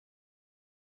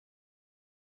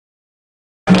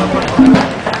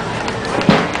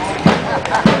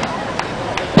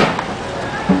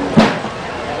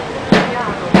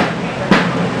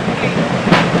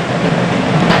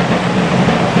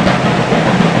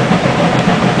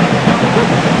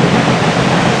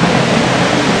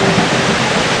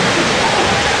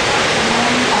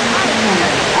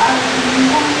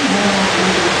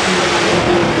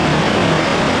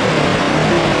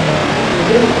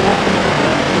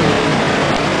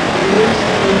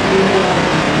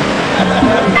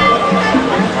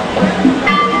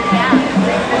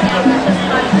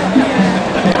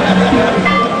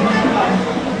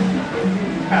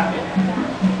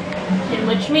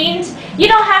You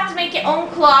don't have to make your own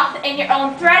cloth and your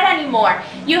own thread anymore.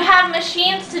 You have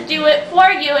machines to do it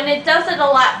for you, and it does it a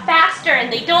lot faster,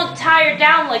 and they don't tire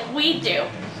down like we do.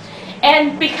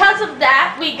 And because of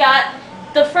that, we got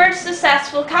the first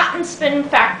successful cotton spinning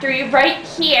factory right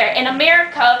here in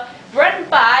America, run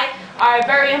by our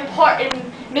very important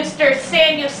Mr.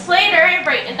 Slater,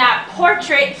 right in that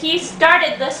portrait. He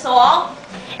started this all.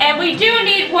 And we do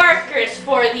need workers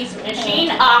for these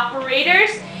machine operators.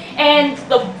 And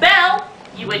the bell,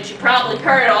 which you probably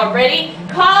heard already,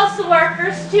 calls the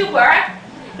workers to work.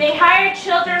 They hire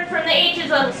children from the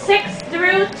ages of 6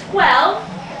 through 12.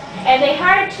 And they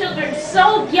hired children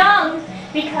so young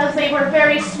because they were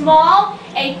very small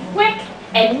and quick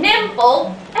and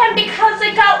nimble, and because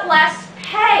they got less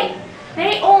pay.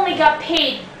 They only got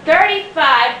paid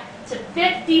 35 to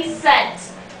 50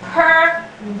 cents per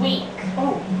week.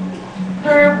 Oh,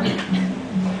 per week.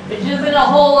 Which isn't a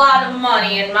whole lot of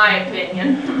money in my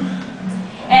opinion.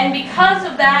 And because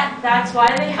of that, that's why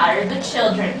they hired the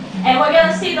children. And we're going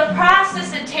to see the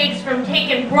process it takes from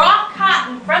taking raw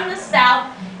cotton from the South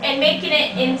and making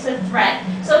it into thread.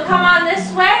 So come on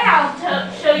this way,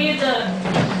 I'll show you the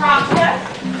process.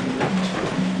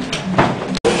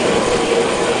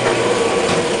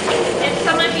 And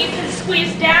some of you can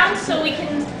squeeze down so we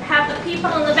can have the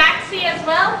people in the back seat as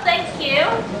well. Thank you.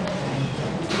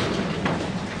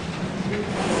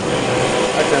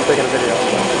 Actually, I'm taking a video.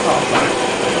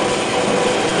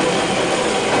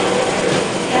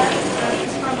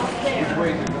 It's from up there.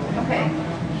 Okay.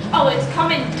 Oh, it's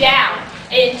coming down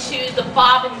into the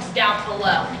bobbins down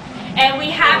below. And we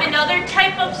have another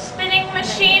type of spinning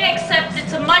machine, except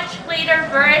it's a much later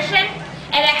version,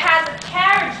 and it has a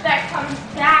carriage that comes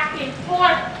back and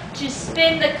forth to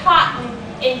spin the cotton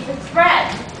into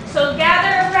thread. So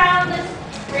gather around this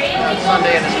railing.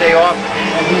 Sunday and his day off,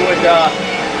 and he would,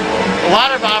 a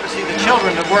lot of, obviously, the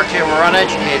children that worked here were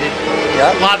uneducated.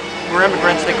 Yep. A lot were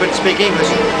immigrants, they couldn't speak English.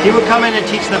 He would come in and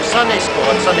teach them Sunday school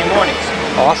on Sunday mornings.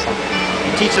 Awesome.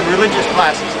 He'd teach them religious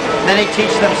classes. Then he'd teach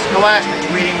them scholastics,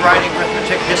 reading, writing,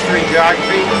 arithmetic, history,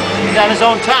 geography, on his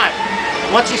own time.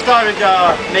 Once he started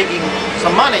making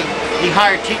some money, he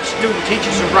hired student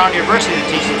teachers from Brown University to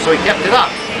teach them, so he kept it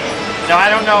up. Now, I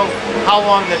don't know how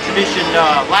long the tradition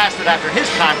lasted after his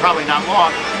time, probably not long,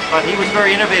 but he was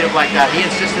very innovative like that. He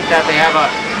insisted that they have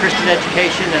a Christian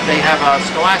education and they have a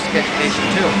scholastic education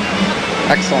too.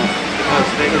 Excellent. Because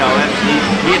they, you know,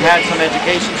 he had had some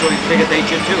education, so he figured they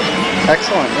should too.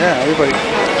 Excellent, yeah, everybody.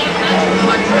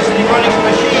 Electricity running the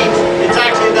machines, it's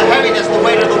actually the heaviness, the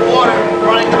weight of the water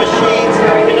running the machines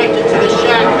connected to the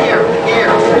shaft here, the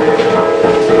gears.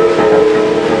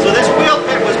 So this wheel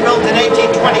pit was built in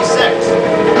 1826.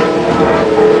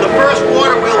 The first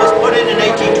water wheel was put in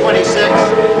 1826.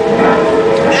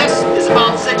 This is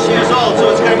about 6 years old,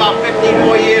 so it's got about 15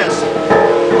 more years,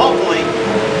 hopefully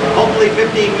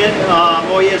 15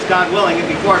 more years, God willing, and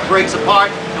before it breaks apart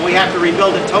and we have to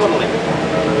rebuild it totally.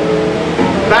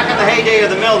 Back in the heyday of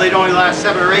the mill, they'd only last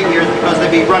 7 or 8 years because they'd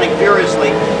be running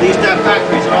furiously. They used to have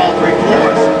factories on all 3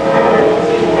 floors.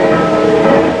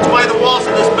 That's why the walls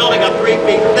of this building are 3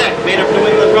 feet thick, made of New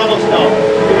England rubble stone.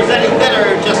 If it was any thinner,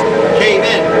 it would just cave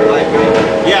in.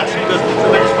 Yes, because of the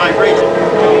tremendous vibration.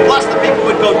 Plus, the people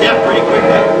would go deaf pretty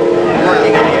quickly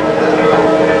working in here.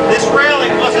 This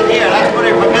railing wasn't here. That's put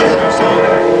in for visitors, so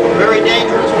very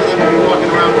dangerous for them to be walking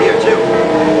around here too.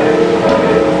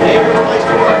 Dangerous place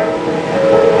to work.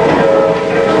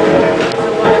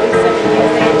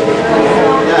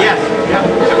 Yes, yeah,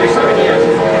 every 7 years.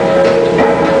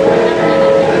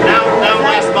 Now it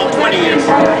lasts about 20 years.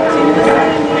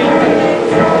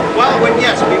 Well,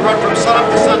 yes, we run from sun up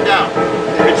to sundown.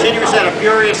 Continuous at a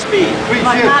furious speed. But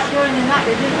not during the night.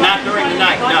 Not during the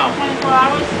night, no. 24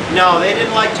 hours? No, they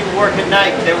didn't like to work at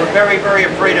night. They were very, very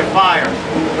afraid of fire.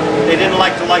 They didn't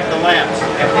like to light the lamps.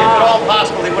 If at all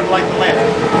possible, they wouldn't light the lamps.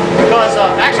 Because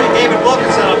actually David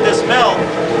Wilkinson of this mill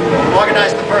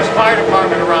organized the first fire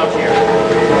department around here.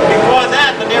 Before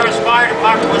that, the nearest fire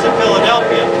department was in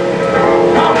Philadelphia.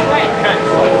 Oh, right. Okay.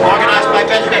 Organized by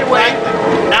Benjamin Franklin.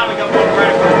 Now we got one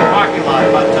right across the parking lot.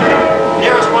 But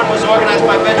nearest one was organized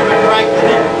by Benjamin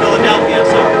Franklin in Philadelphia.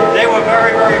 So they were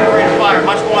very, very afraid of fire,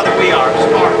 much more than we are,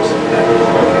 sparks.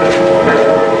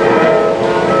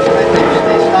 I think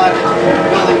they started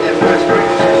building their first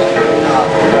bridge system in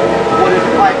wooden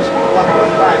pipes,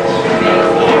 wooden pipes.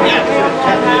 Yes.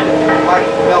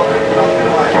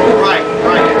 Right.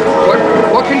 Right.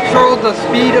 What controlled the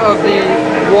speed of the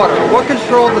water. What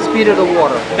controlled the speed of the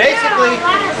water? Basically,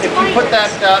 if you put that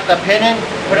the pin in,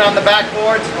 put it on the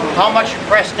backboards, how much you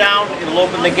press down, it'll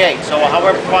open the gate. So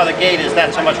however far the gate is,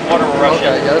 that's how much water will rush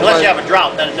in. Yeah, Unless you have a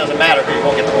drought, then it doesn't matter because you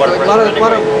won't get the water A pressure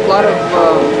anyway. lot of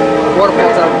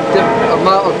waterfalls have different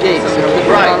amount of gates. You know,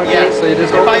 different Right, amount of yeah. gates, so you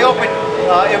just If I open,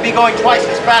 it'll be going twice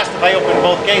as fast if I open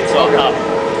both gates up.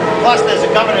 Plus, there's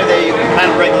a governor there, you can kind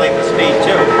of regulate the speed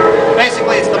too.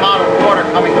 Basically, it's the amount of water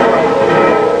coming through.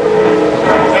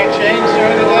 Does that change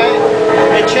during the day?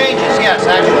 It changes, yes,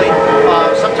 actually.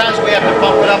 Sometimes we have to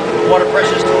bump it up if the water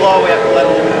pressure is too low, we have to let a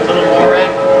little more in.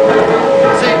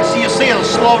 So you see it'll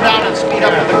slow down and speed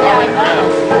up with the current.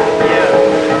 Yeah.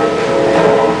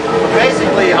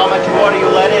 Basically, how much water you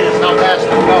let in is how fast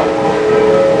it'll go.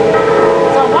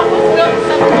 So what was built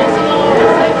 7 years ago?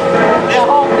 The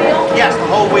whole wheel? Yes, the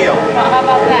whole wheel. How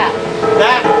about that?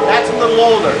 That's a little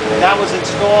older. That was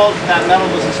installed, that metal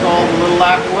was installed a little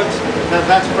afterwards.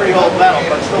 That's pretty old metal,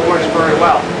 but it still works very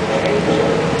well.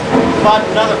 But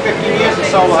another 15 years or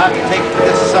so, we'll have to take,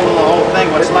 disassemble the whole thing,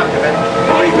 what's left of it,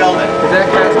 and rebuild it. Is that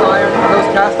cast iron? Are those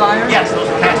cast iron? Yes, those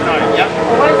are cast iron, yep.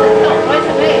 Well, where's it built? Where's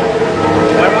it made?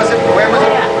 When was it? Where was it?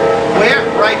 Yeah. Where?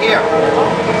 Right here.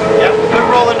 Yep, we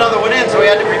couldn't roll another one in, so we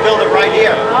had to rebuild it right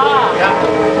here. Ah. Yep.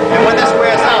 And when this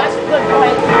wears out, That's a good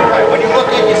point. right, when you look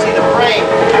in, you see the frame.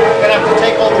 You're going to have to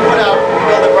take all the wood out,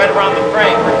 rebuild it right around the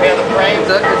frame, repair the frame.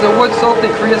 Is the wood soaked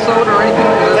in creosote or anything?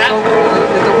 Is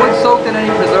the wood soaked in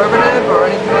any preservative or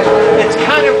anything like that? It's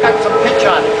kind of got some pitch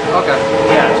on it. Okay.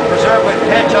 Yeah, it's preserved with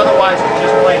pitch, otherwise it's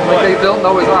just plain Like they wood. built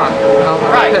Noah's Ark.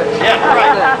 Right, yeah,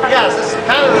 right. Yes, it's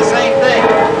kind of the same thing.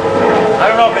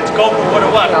 I don't know if it's gopher wood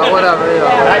or what. Yeah, whatever,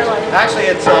 yeah. Actually,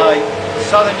 it's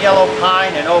southern yellow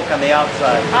pine and oak on the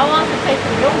outside. How long does it take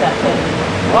to build that thing?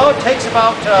 Well, it takes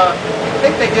about, I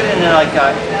think they did it in like,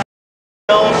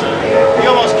 he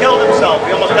almost killed himself.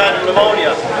 He almost died of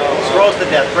pneumonia. He froze to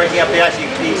death, breaking up the ice. He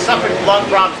suffered lung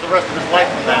problems the rest of his life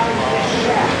from that.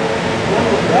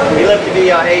 He lived to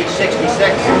be age 66.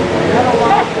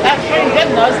 That's pretty good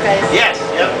in those days. Yes,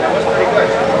 yep, that was pretty good.